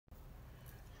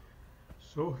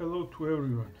So hello to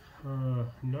everyone.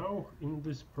 Now in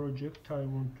this project I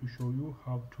want to show you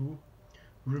how to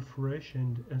refresh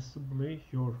and assemble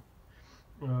your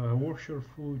washer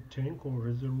fluid tank or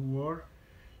reservoir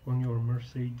on your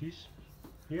Mercedes.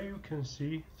 Here you can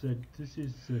see that this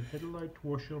is the headlight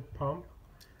washer pump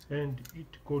and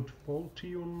it got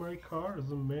faulty on my car.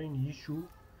 The main issue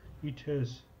it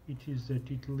is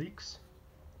that it leaks.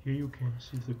 Here you can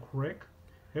see the crack.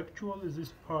 Actually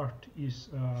this part is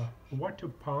a water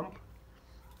pump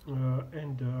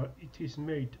and it is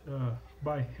made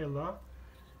by Hella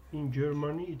in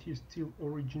Germany. It is still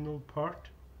original part,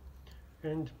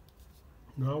 and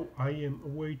now I am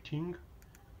awaiting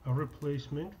a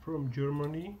replacement from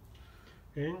Germany,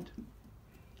 and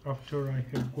after I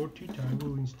have got it I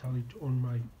will install it on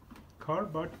my car.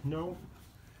 But now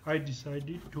I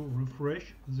decided to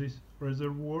refresh this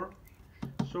reservoir.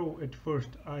 So at first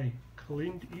I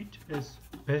cleaned it as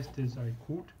best as I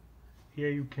could. Here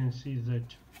you can see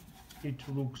that it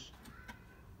looks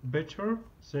better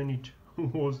than it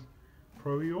was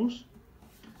previous,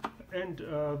 and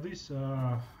this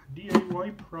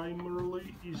DIY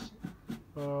primarily is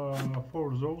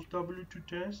for those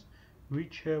W210s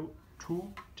which have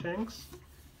two tanks.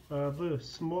 The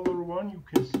smaller one you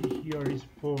can see here is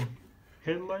for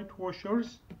headlight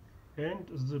washers, and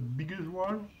the biggest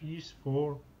one is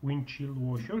for windshield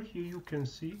washer. Here you can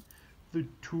see the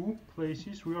two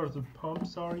places where the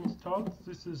pumps are installed.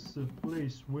 This is the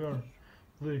place where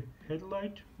the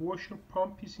headlight washer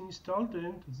pump is installed,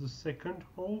 and the second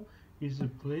hole is the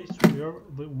place where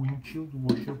the windshield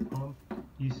washer pump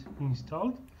is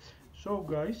installed. So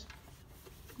guys,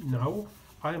 now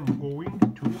I am going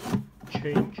to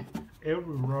change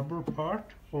every rubber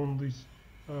part on this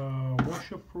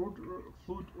washer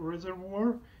fluid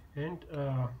reservoir and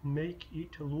make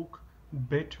it look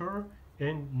better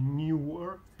and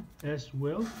newer as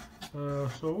well.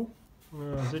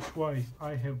 That's why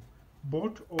I have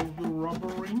bought all the rubber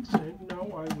rings, and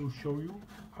now I will show you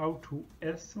how to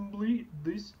assemble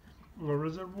this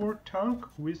reservoir tank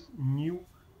with new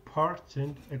parts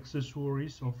and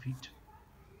accessories of it.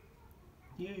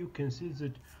 Here you can see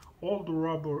that all the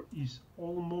rubber is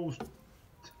almost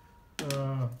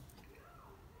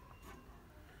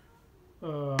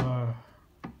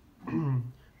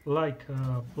like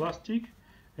plastic,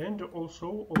 and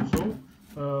also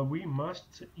we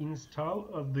must install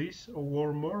this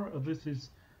warmer. This is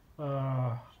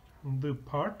the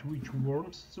part which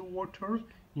warms the water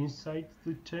inside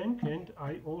the tank, and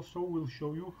I also will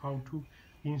show you how to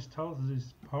install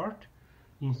this part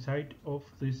inside of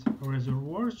this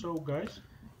reservoir. So guys,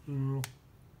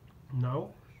 now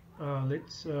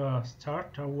let's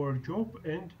start our job,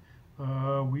 and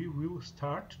we will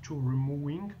start to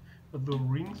removing the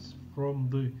rings from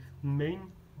the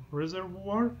main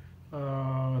reservoir.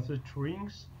 The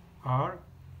rings are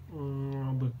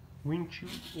the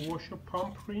windshield washer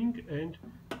pump ring and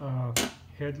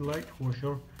headlight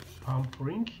washer pump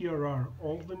ring. Here are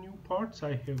all the new parts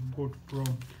I have got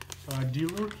from a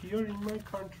dealer here in my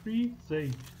country.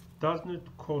 They does not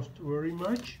cost very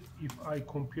much. If I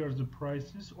compare the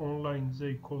prices online,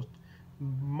 they cost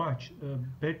much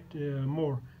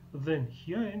more than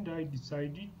here, and I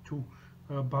decided to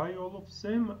buy all of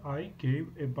them. I gave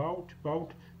about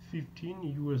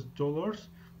 $15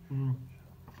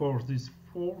 for these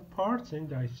 4 parts,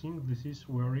 and I think this is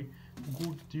very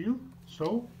good deal.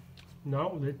 So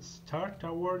now let's start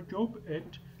our job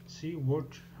and see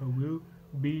what will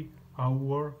be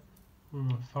our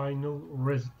final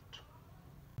result.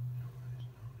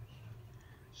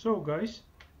 So guys,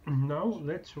 now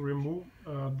let's remove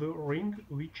the ring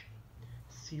which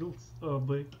seals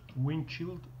the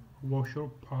windshield washer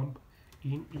pump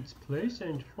in its place,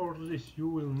 and for this you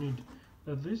will need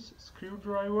this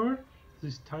screwdriver,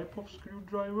 this type of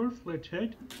screwdriver,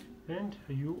 flathead, and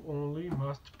you only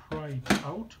must pry it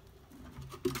out.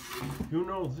 You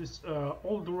know, this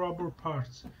all the rubber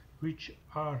parts which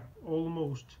are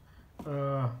almost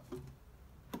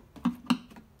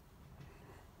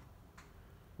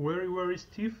very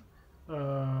stiff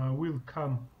will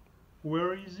come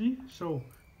very easy. So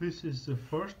this is the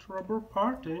first rubber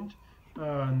part, and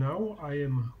now I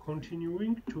am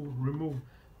continuing to remove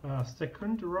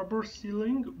second rubber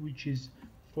sealing, which is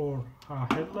for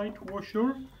headlight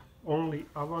washer. Only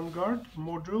avant-garde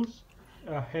models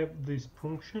have this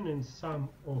function, and some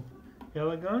of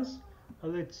elegance.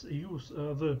 Let's use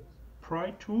the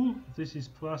pry tool. This is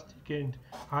plastic, and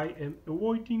I am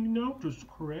avoiding now to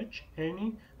scratch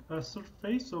any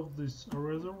surface of this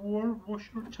reservoir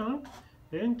washer tank,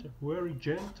 and very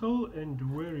gentle and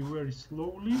very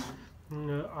slowly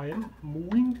I am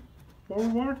moving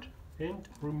forward and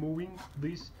removing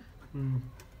this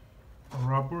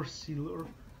rubber sealer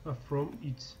from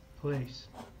its place.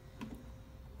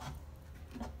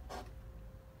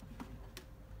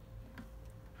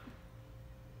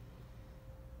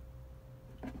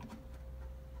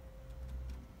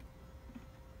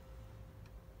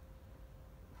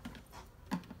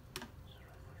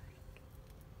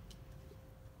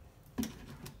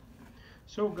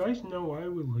 So guys, now I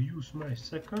will use my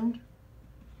second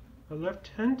left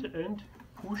hand and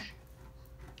push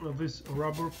this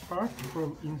rubber part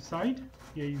from inside.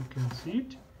 Here you can see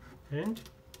it, and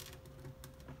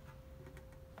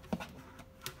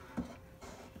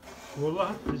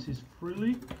voila, this is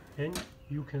freely, and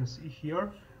you can see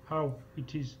here how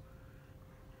it is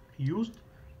used.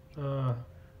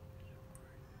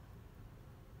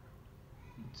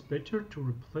 It's better to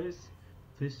replace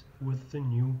this with the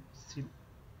new seal.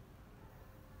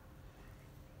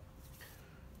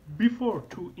 Before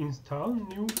to install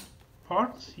new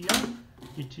parts here,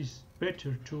 it is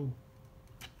better to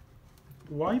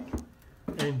wipe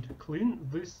and clean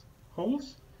these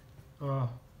holes.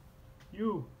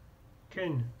 You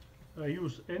can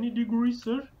use any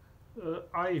degreaser.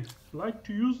 I like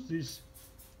to use this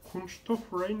Kunststoff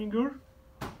Reiniger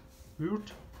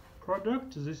weird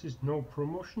product. This is no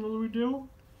promotional video.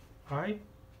 I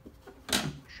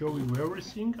show you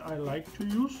everything I like to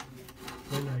use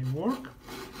when I work,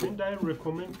 and I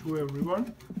recommend to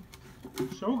everyone.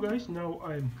 So guys, now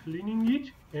I'm cleaning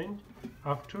it, and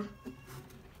after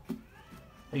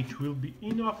it will be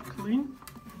enough clean,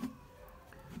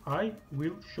 I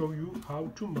will show you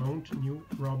how to mount new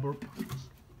rubber parts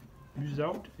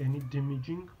without any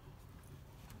damaging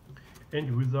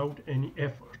and without any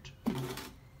effort.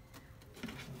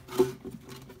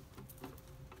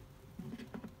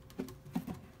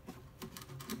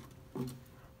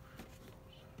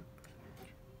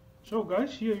 So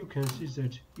guys, here you can see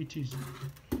that it is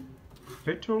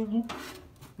better look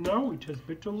now. It has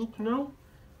better look now.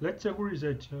 Let's agree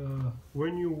that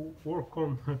when you work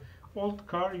on old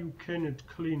car, you cannot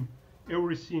clean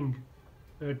everything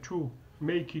to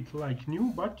make it like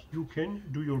new, but you can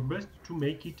do your best to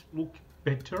make it look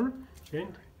better.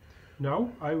 And now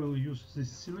I will use this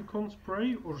silicone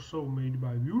spray, also made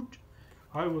by Wood.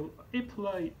 I will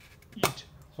apply it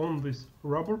on these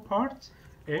rubber parts,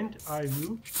 and I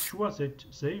will sure that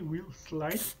they will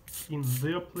slide in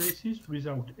their places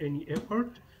without any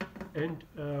effort, and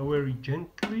very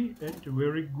gently and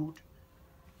very good.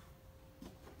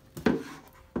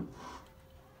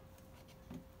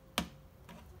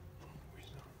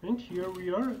 And here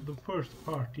we are, the first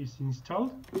part is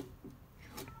installed.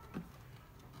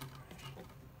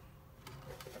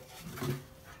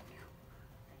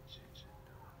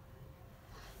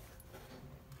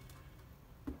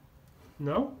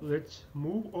 Now let's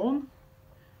move on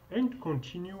and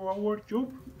continue our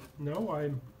job. Now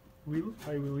I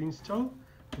will install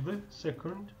the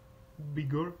second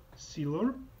bigger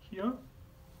sealer here.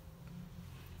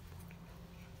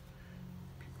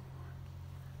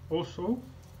 Also,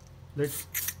 let's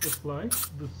apply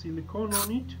the silicone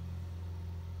on it.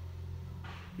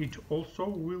 It also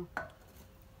will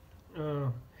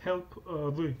help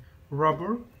the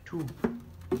rubber to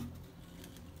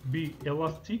be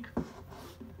elastic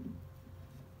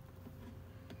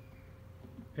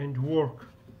and work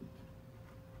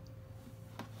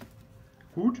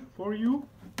good for you.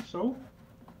 So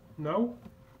now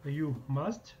you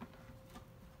must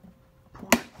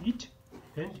push it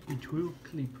and it will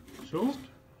clip. So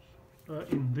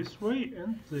in this way,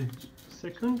 and the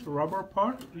second rubber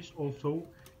part is also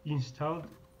installed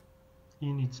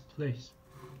in its place.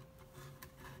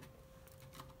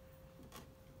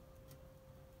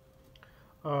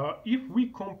 If we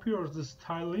compare the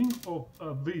styling of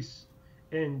this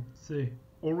and the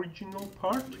original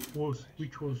part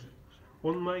which was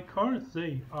on my car,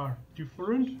 they are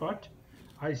different, but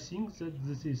I think that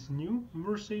this is new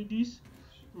Mercedes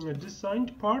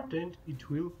designed part, and it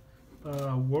will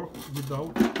work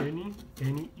without any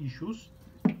issues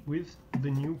with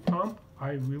the new pump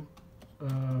I will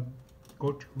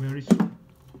get very soon.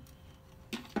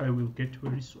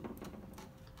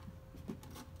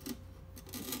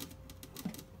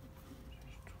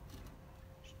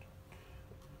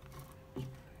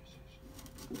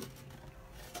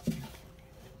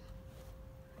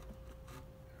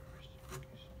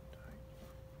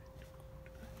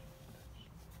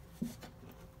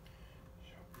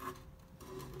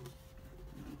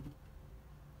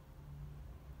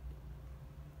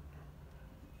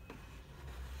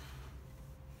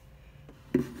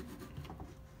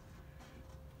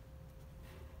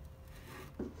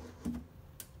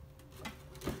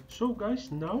 So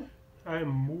guys, now I am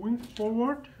moving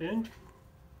forward, and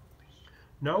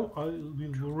Now I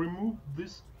will remove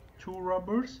these two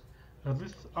rubbers.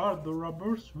 These are the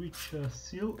rubbers which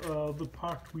seal the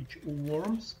part which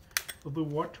warms the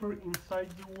water inside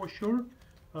the washer,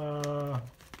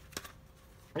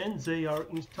 and they are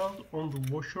installed on the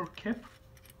washer cap.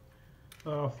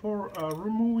 For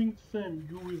removing them,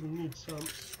 you will need some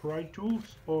pry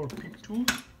tools or pick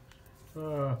tools.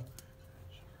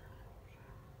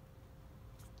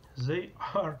 They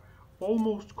are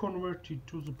almost converted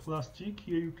to the plastic.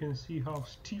 Here you can see how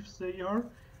stiff they are,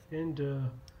 and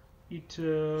it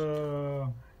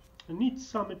needs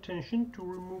some attention to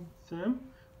remove them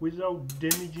without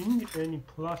damaging any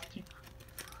plastic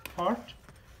part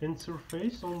and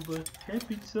surface on the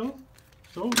cap itself.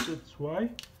 So that's why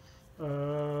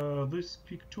this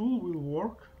pick tool will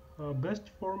work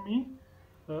best for me.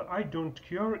 I don't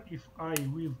care if I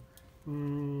will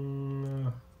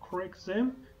crack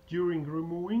them during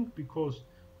removing, because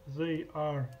they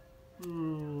are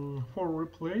for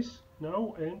replace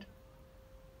now and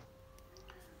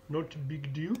not a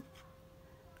big deal.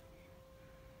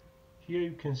 Here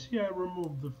you can see I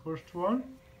removed the first one,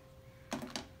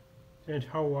 and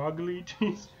how ugly it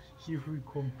is if we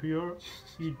compare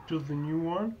it to the new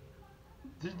one.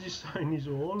 This design is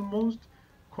almost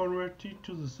converted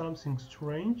to something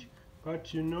strange,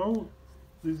 but you know,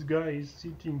 this guy is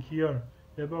sitting here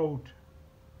about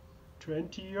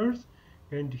 20 years,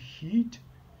 and heat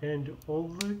and all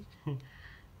the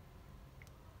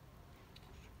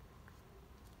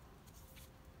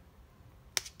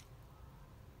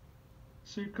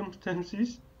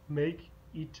circumstances make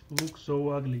it look so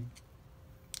ugly.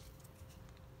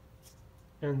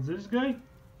 And this guy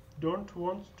don't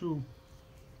want to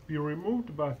be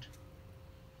removed, but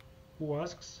who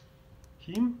asks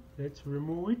him? Let's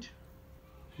remove it.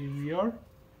 Here we are,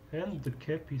 and the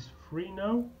cap is free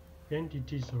now, and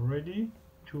it is ready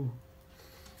to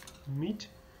meet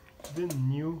the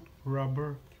new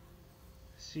rubber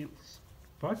seals.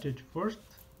 But at first,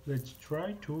 let's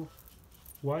try to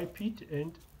wipe it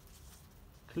and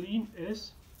clean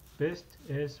as best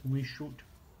as we should.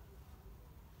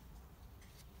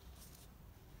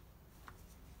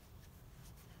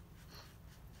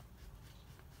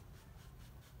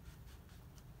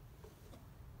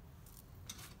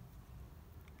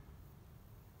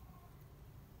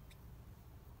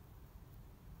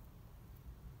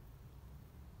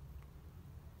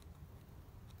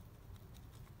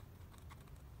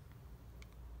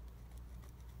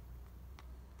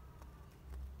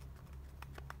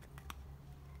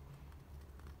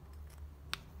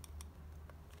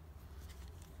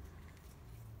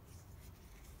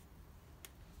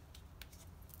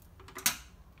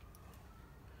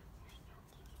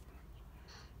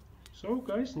 So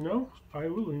guys, now I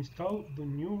will install the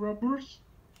new rubbers,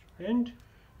 and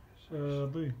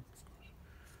the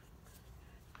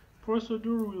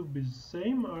procedure will be the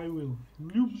same. I will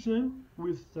lube them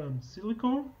with some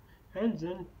silicone and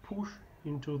then push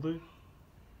into the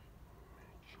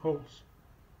holes.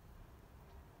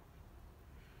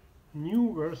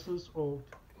 New versus old.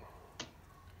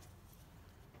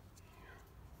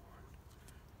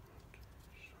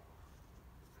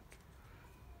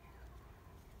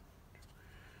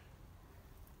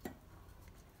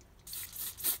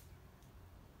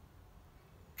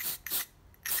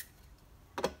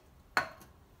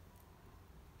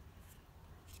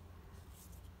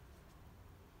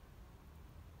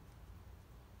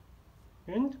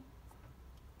 And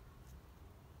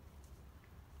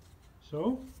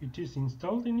so it is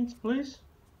installed in its place.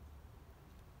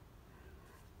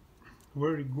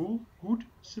 Very good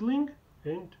sealing,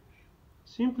 and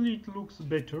simply it looks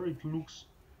better, it looks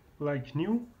like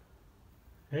new,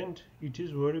 and it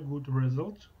is very good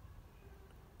result.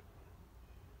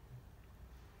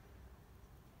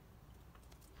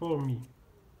 For me.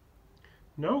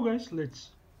 Now guys, let's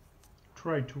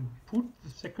try to put the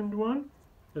second one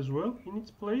as well in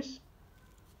its place.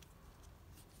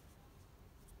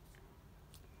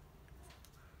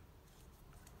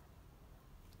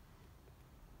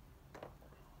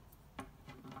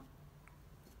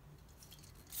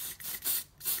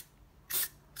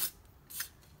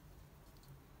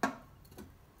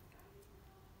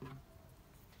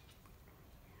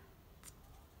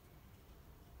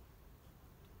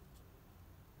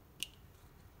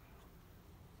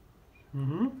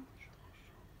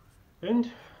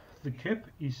 And the cap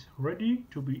is ready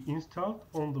to be installed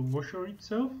on the washer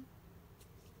itself.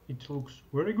 It looks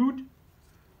very good,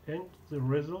 and the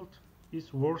result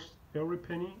is worth every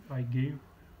penny I gave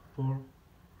for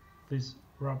these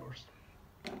rubbers.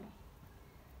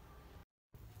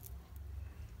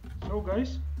 So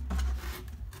guys,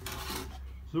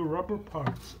 the rubber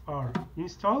parts are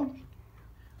installed,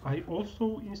 I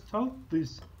also installed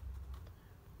this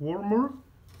warmer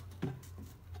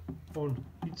on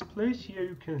its place. Here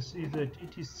you can see that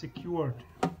it is secured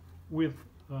with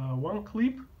one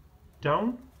clip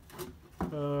down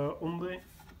on the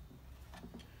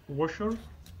washer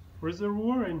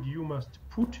reservoir, and you must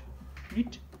put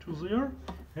it to there,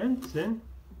 and then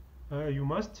you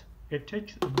must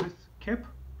attach this cap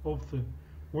of the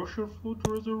washer fluid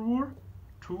reservoir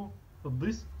to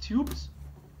these tubes.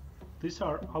 These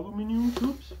are aluminum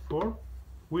tubes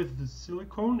with the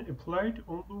silicone applied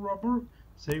on the rubber.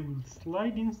 They will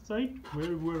slide inside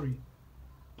very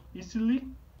easily,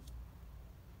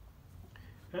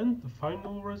 and the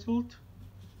final result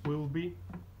will be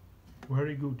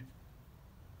very good.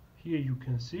 Here you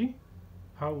can see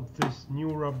how this new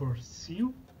rubber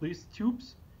seal these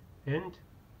tubes, and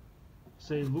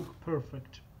they look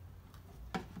perfect.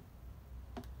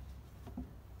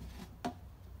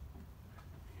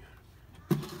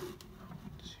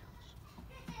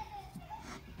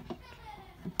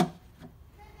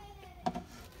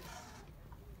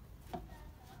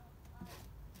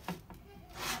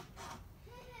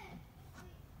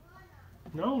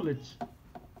 Now let's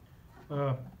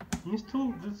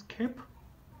install this cap.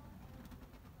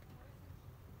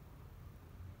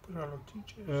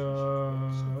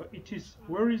 It is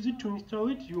very easy to install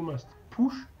it. You must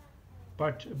push,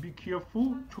 but be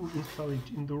careful to install it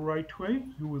in the right way.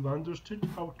 You will understand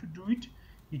how to do it.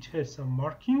 It has some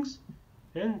markings,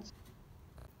 and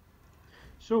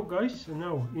so guys,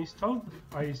 now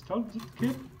I installed the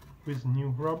cap with new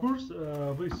rubbers.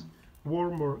 This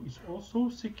warmer is also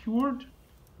secured,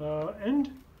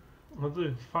 and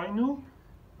the final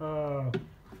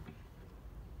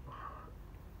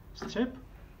step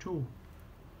to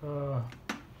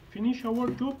finish our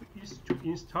job is to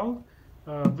install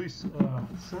this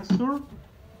sensor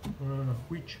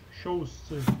which shows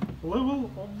the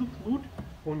level of the fluid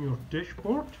on your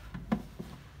dashboard.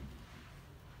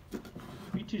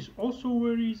 It is also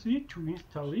very easy to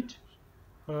install it.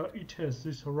 It has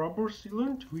this rubber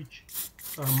sealant which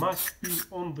must be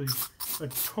on the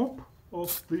top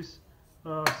of this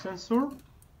sensor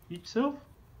itself.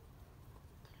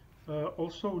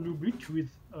 Also lube it with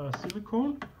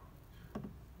silicone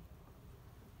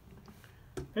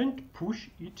and push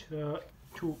it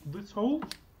to this hole.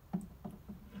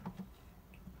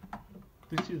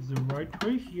 This is the right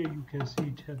way. Here you can see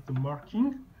it has the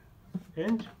marking,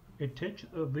 and attach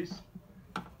this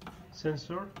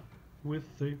sensor with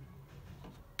the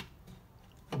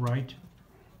right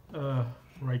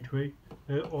way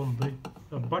on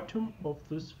the bottom of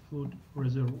this fluid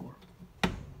reservoir.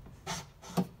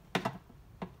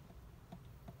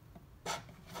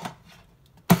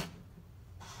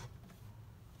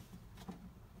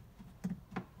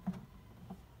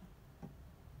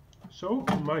 So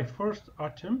my first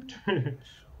attempt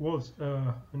was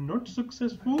not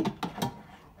successful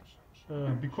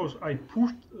because I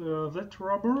pushed that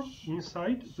rubber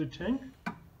inside the tank,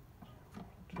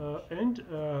 and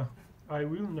I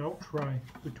will now try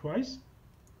it twice.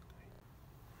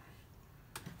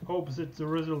 Hope that the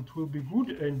result will be good,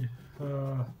 and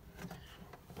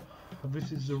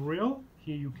this is the rail.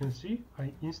 Here you can see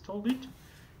I installed it.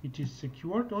 It is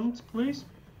secured on its place,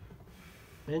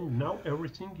 and now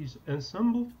everything is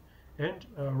assembled and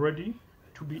ready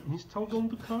to be installed on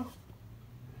the car.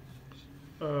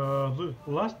 The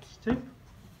last step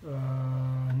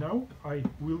now I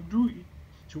will do it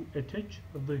to attach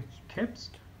the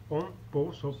caps on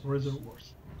both of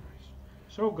reservoirs.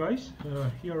 So guys,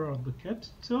 here are the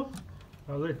caps itself.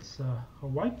 Let's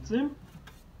wipe them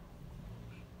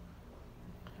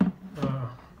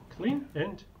clean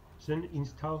and then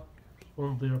install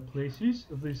on their places.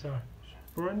 These are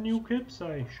brand new caps.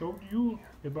 I showed you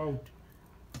about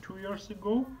 2 years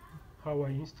ago how I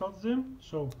installed them,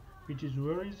 so it is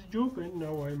very easy job, and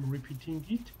now I'm repeating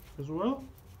it as well.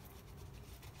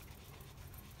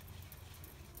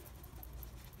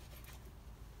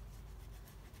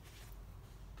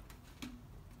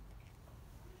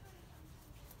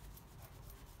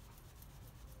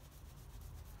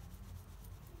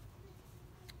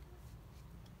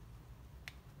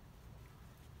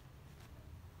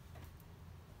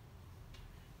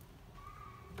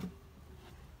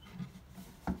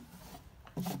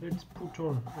 Let's put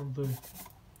on the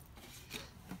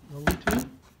little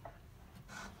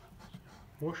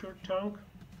washer tank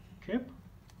cap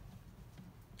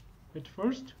at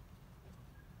first.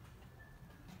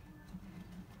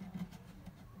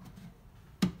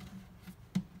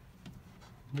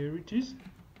 Here it is.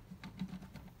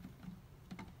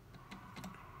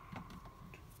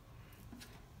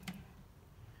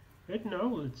 And now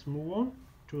let's move on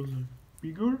to the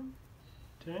bigger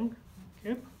tank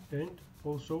cap and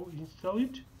also install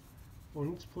it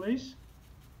on its place.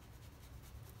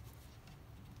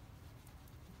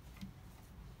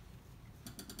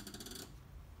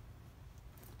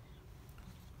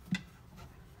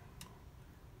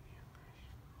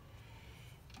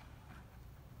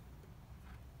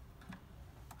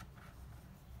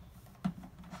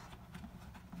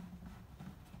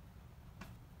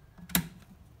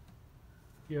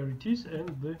 Here it is, and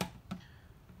the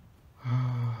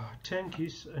tank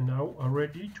is now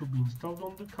ready to be installed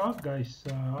on the car, guys.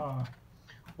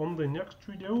 On the next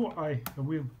video I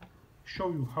will show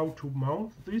you how to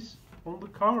mount this on the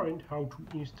car and how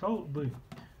to install the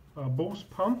both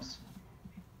pumps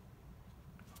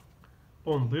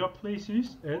on their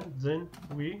places, and then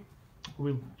we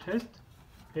will test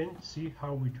and see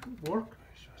how it works.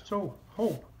 So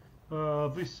hope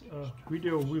this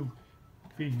video will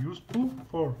be useful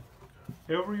for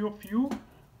every of you.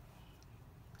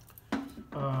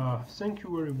 Thank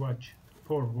you very much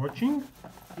for watching.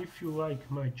 If you like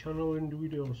my channel and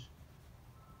videos,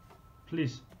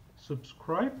 please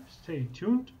subscribe, stay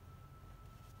tuned,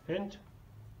 and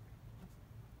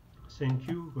thank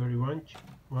you very much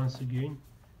once again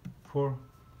for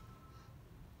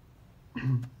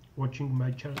watching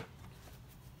my channel.